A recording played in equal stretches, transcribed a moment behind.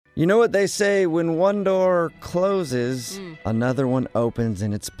You know what they say, when one door closes, another one opens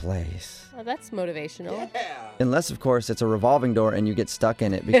in its place. Oh, that's motivational. Yeah. Unless, of course, it's a revolving door and you get stuck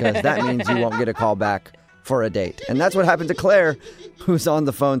in it, because that means you won't get a call back for a date. And that's what happened to Claire, who's on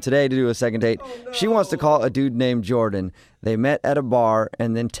the phone today to do a second date. She wants to call a dude named Jordan. They met at a bar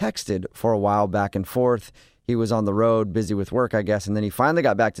and then texted for a while back and forth. He was on the road, busy with work, I guess, and then he finally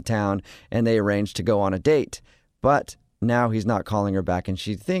got back to town and they arranged to go on a date. But now he's not calling her back, and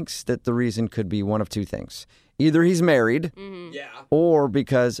she thinks that the reason could be one of two things. Either he's married, Yeah. or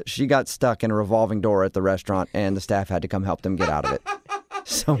because she got stuck in a revolving door at the restaurant and the staff had to come help them get out of it.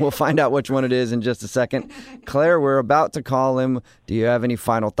 So we'll find out which one it is in just a second. Claire, we're about to call him. Do you have any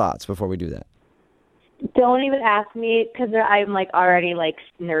final thoughts before we do that? Don't even ask me because I'm already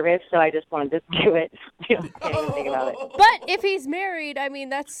nervous, so I just wanted to do it. You don't say anything about it. But if he's married, I mean,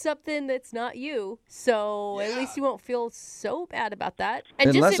 that's something that's not you. So at least you won't feel so bad about that. And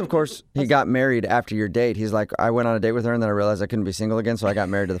Unless, of course, he got married after your date. He's like, I went on a date with her and then I realized I couldn't be single again, so I got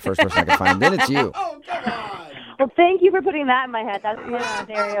married to the first person I could find. Then it's you. Oh, come on. Well, thank you for putting that in my head. That's the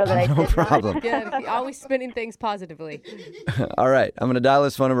scenario that I No did problem. Yeah, always spinning things positively. All right, I'm going to dial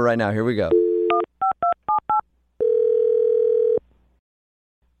his phone number right now. Here we go.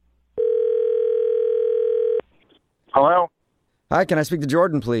 Hello? Hi, can I speak to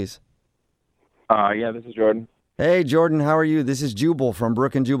Jordan, please? Yeah, this is Jordan. Hey, Jordan, how are you? This is Jubal from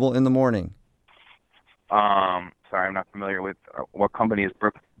Brook and Jubal in the Morning. Sorry, I'm not familiar with what company is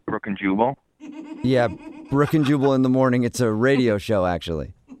Brook and Jubal. Yeah, Brook and Jubal in the Morning. It's a radio show,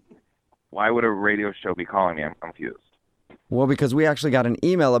 actually. Why would a radio show be calling me? I'm confused. Well, because we actually got an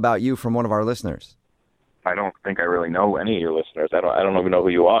email about you from one of our listeners. I don't think I really know any of your listeners. I don't even know who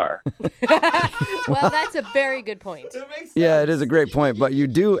you are. Well, that's a very good point. That makes sense. Yeah, it is a great point, but you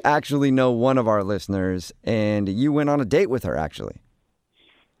do actually know one of our listeners, and you went on a date with her, actually.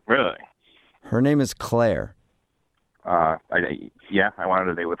 Really? Her name is Claire. I wanted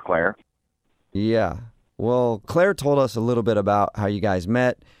a date with Claire. Yeah. Well, Claire told us a little bit about how you guys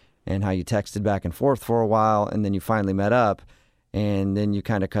met and how you texted back and forth for a while, and then you finally met up, and then you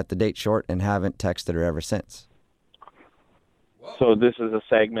kind of cut the date short and haven't texted her ever since. So this is a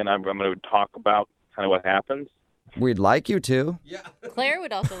segment I'm going to talk about kind of what happens. We'd like you to. Yeah. Claire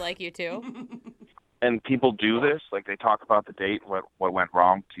would also like you to. And people do this, like they talk about the date, what went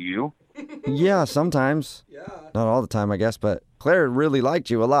wrong to you. Yeah, sometimes. Yeah. Not all the time, I guess, but Claire really liked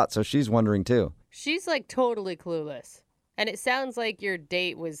you a lot, so she's wondering too. She's totally clueless. And it sounds like your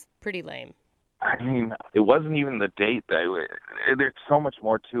date was pretty lame. I mean, it wasn't even the date. There's so much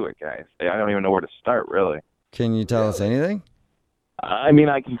more to it, guys. I don't even know where to start, really. Can you tell us anything? I mean,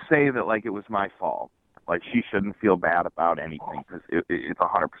 I can say that, it was my fault. She shouldn't feel bad about anything because it's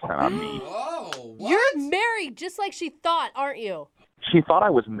 100% on me. Whoa, what? You're married just like she thought, aren't you? She thought I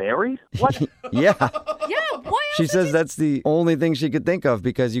was married? What? Yeah. Yeah, why She else says would you... that's the only thing she could think of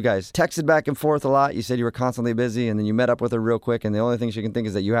because you guys texted back and forth a lot. You said you were constantly busy, and then you met up with her real quick, and the only thing she can think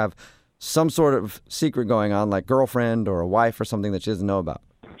is that you have some sort of secret going on, like girlfriend or a wife or something that she doesn't know about.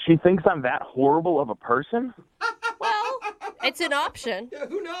 She thinks I'm that horrible of a person? Well, it's an option. Yeah,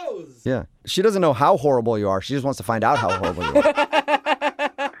 who knows? Yeah. She doesn't know how horrible you are. She just wants to find out how horrible you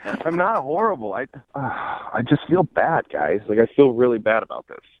are. I'm not horrible. I just feel bad, guys. I feel really bad about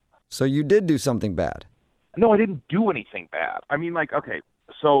this. So you did do something bad. No, I didn't do anything bad. I mean, okay,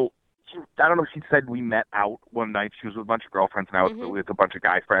 so I don't know. She said we met out one night. She was with a bunch of girlfriends, and I was with a bunch of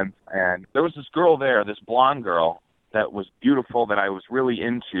guy friends. And there was this girl there, this blonde girl, that was beautiful, that I was really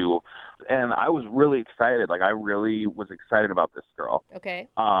into. And I was really excited. I really was excited about this girl. Okay.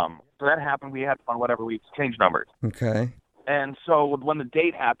 So that happened. We had fun, whatever. We exchanged numbers. Okay. And so when the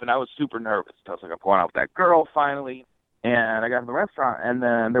date happened, I was super nervous. I was like, I'm going out with that girl finally. And I got to the restaurant, and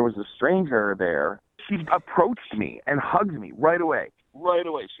then there was a stranger there. She approached me and hugged me right away. Right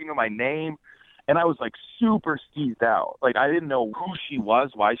away. She knew my name. And I was super skeezed out. I didn't know who she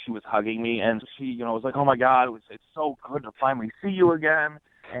was, why she was hugging me. And she, was like, oh my God, it's so good to finally see you again.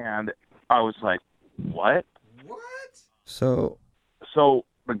 And I was like, what? What? So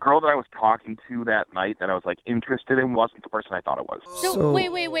the girl that I was talking to that night that I was interested in wasn't the person I thought it was. So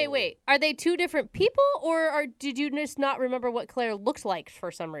wait. Are they two different people, or did you just not remember what Claire looked like for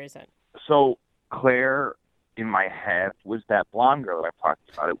some reason? So Claire, in my head, was that blonde girl that I talked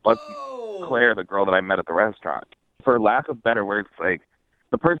about. It wasn't Claire, the girl that I met at the restaurant. For lack of better words,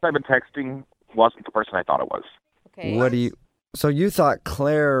 the person I've been texting wasn't the person I thought it was. Okay. So you thought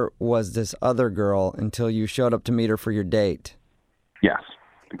Claire was this other girl until you showed up to meet her for your date. Yes.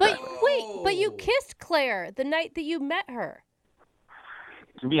 But Exactly. but you kissed Claire the night that you met her.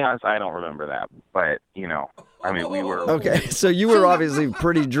 To be honest, I don't remember that, but I mean, we were. Okay, so you were obviously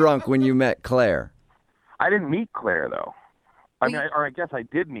pretty drunk when you met Claire. I didn't meet Claire though. I mean, I guess I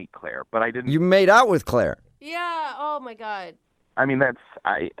did meet Claire, but I didn't. You made out with Claire. Yeah. Oh my God. I mean,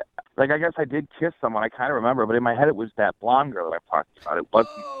 I guess I did kiss someone. I kind of remember, but in my head it was that blonde girl that I talked about. It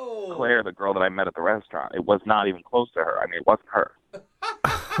wasn't Claire, the girl that I met at the restaurant. It was not even close to her. I mean, it wasn't her.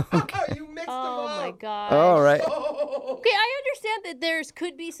 You mixed them Oh up. my God. All right. Okay, I understand that there's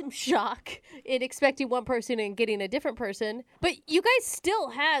could be some shock in expecting one person and getting a different person, but you guys still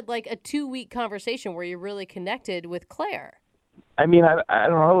had like a 2-week conversation where you really connected with Claire. I mean, I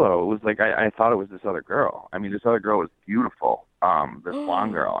don't know though. It was like I thought it was this other girl. I mean, this other girl was beautiful. This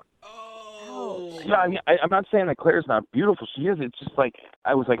blonde girl. Oh. Yeah, I mean, I'm not saying that Claire's not beautiful. She is. It's just like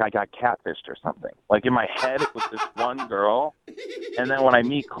I was like I got catfished or something. Like in my head, it was this one girl, and then when I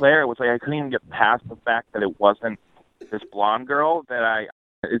meet Claire, it was like I couldn't even get past the fact that it wasn't this blonde girl.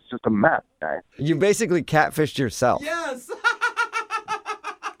 It's just a mess, guys. You basically catfished yourself. Yes.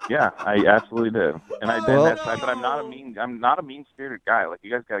 Yeah, I absolutely did, and I did. Well- But I'm not a mean-spirited guy. Like you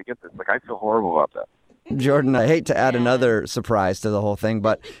guys got to get this. Like I feel horrible about that. Jordan, I hate to add another surprise to the whole thing,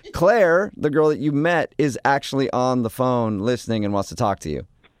 but Claire, the girl that you met, is actually on the phone listening and wants to talk to you.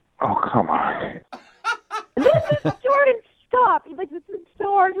 Oh come on. Jordan, stop. Like, this is so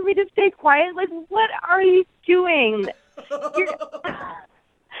hard for me to stay quiet. Like, what are you doing? You're...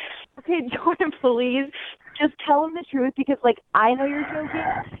 Okay, Jordan, please. Just tell him the truth because, like, I know you're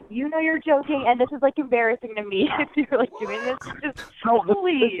joking, you know you're joking, and this is, like, embarrassing to me if you're, like, doing this. Just, No,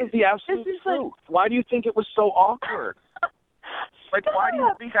 please. this is the absolute This is, like- truth. Why do you think it was so awkward? Like, why do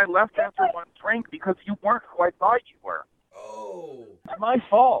you think I left after one drink? Because you weren't who I thought you were. Oh. It's my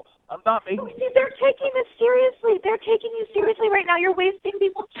fault. I'm not making. See, they're taking this seriously. They're taking you seriously right now. You're wasting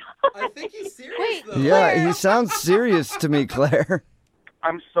people's time. I think he's serious, Wait. though. Yeah, he sounds serious to me, Claire.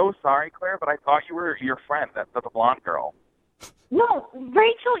 I'm so sorry, Claire, but I thought you were your friend, the blonde girl. No,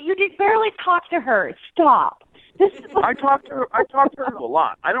 Rachel, you did barely talk to her. Stop. This is I talked to her a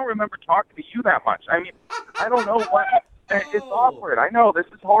lot. I don't remember talking to you that much. I mean, I don't know what. It's awkward. I know this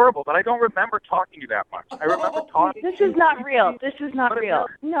is horrible, but I don't remember talking to you that much. I remember talking. This is not real. This is not But it's real. not.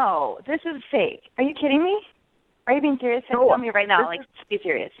 No, this is fake. Are you kidding me? Are you being serious? No, Tell me right now. this Like, is- be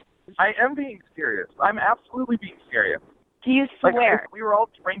serious. I am being serious. I'm absolutely being serious. Do you Like, swear? we were all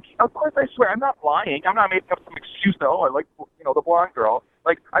drinking. Of course, I swear. I'm not lying. I'm not making up some excuse. Oh, I like, the blonde girl.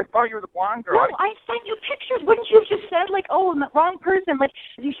 Like, I thought you were the blonde girl. No, I sent you pictures. Wouldn't you have just said, like, oh, I'm the wrong person? Like,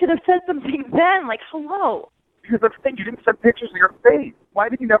 you should have said something then. Like, hello. Because that's the thing, you didn't send pictures of your face. Why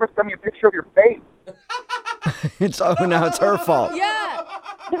did you never send me a picture of your face? Now it's her fault. Yeah.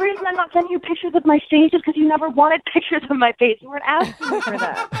 The reason I'm not sending you pictures of my face is because you never wanted pictures of my face. You weren't asking me for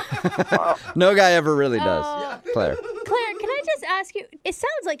that. No guy ever really does, Claire. Claire, can I just ask you? It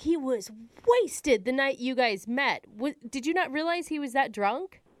sounds like he was wasted the night you guys met. Did you not realize he was that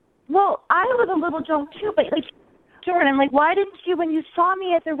drunk? Well, I was a little drunk too, but, like, Jordan, like, why didn't you, when you saw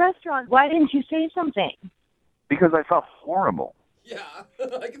me at the restaurant, why didn't you say something? Because I felt horrible. Yeah.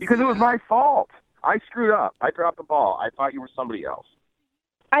 I can Because see it was that. my fault. I screwed up. I dropped the ball. I thought you were somebody else.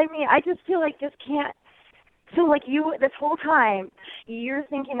 I mean, I just feel like this can't. So, like, you, this whole time, you're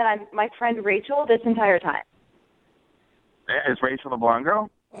thinking that I'm my friend Rachel this entire time. Is Rachel the blonde girl?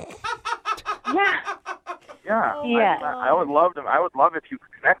 Yeah. Yeah. Yeah. I would love to. I would love if you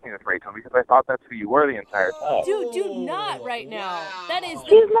could connect me with Rachel because I thought that's who you were the entire time. Dude, do not right now. That is.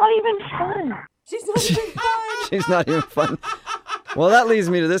 She's not even fun. She's not even fun. She's not even fun. Well, that leads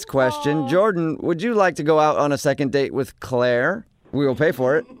me to this question. Jordan, would you like to go out on a second date with Claire? We will pay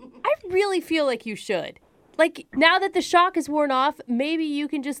for it. I really feel like you should. Like, now that the shock is worn off, maybe you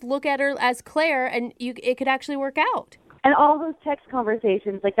can just look at her as Claire and it could actually work out. And all those text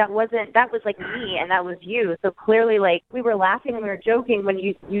conversations, like, that was like me and that was you. So clearly, like, we were laughing and we were joking when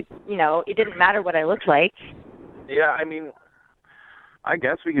you know, it didn't matter what I looked like. Yeah, I mean, I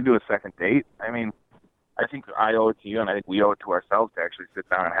guess we could do a second date. I mean, I think I owe it to you, and I think we owe it to ourselves to actually sit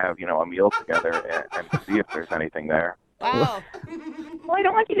down and have, a meal together and see if there's anything there. Wow. Well, I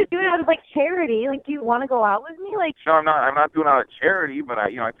don't want you to do it out of, like, charity. Like, do you want to go out with me? Like, No, I'm not doing it out of charity, but I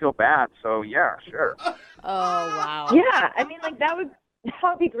feel bad. So yeah, sure. Oh, wow. yeah. I mean, like, that would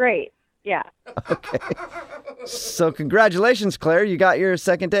be great. Yeah. Okay. So congratulations, Claire. You got your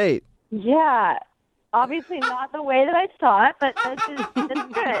second date. Yeah. Obviously not the way that I saw it, but that's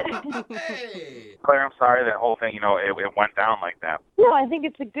good. Hey. Claire, I'm sorry that whole thing. It went down like that. No, I think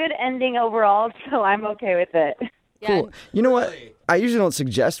it's a good ending overall, so I'm okay with it. Yeah. Cool. You know what? Really? I usually don't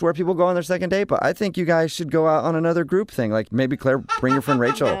suggest where people go on their second date, but I think you guys should go out on another group thing. Like maybe Claire, bring your friend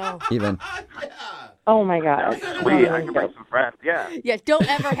Rachel, No. even. Yeah. Oh my god. Sweet. I can bring some friends. Yeah. Yeah, don't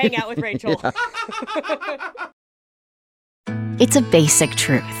ever hang out with Rachel. It's a basic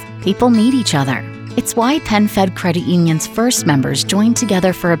truth. People need each other. It's why PenFed Credit Union's first members joined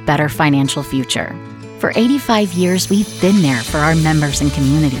together for a better financial future. For 85 years, we've been there for our members and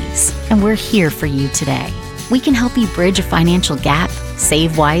communities, and we're here for you today. We can help you bridge a financial gap,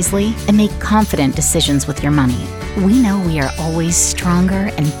 save wisely, and make confident decisions with your money. We know we are always stronger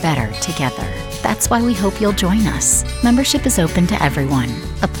and better together. That's why we hope you'll join us. Membership is open to everyone.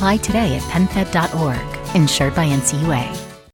 Apply today at penfed.org. Insured by NCUA.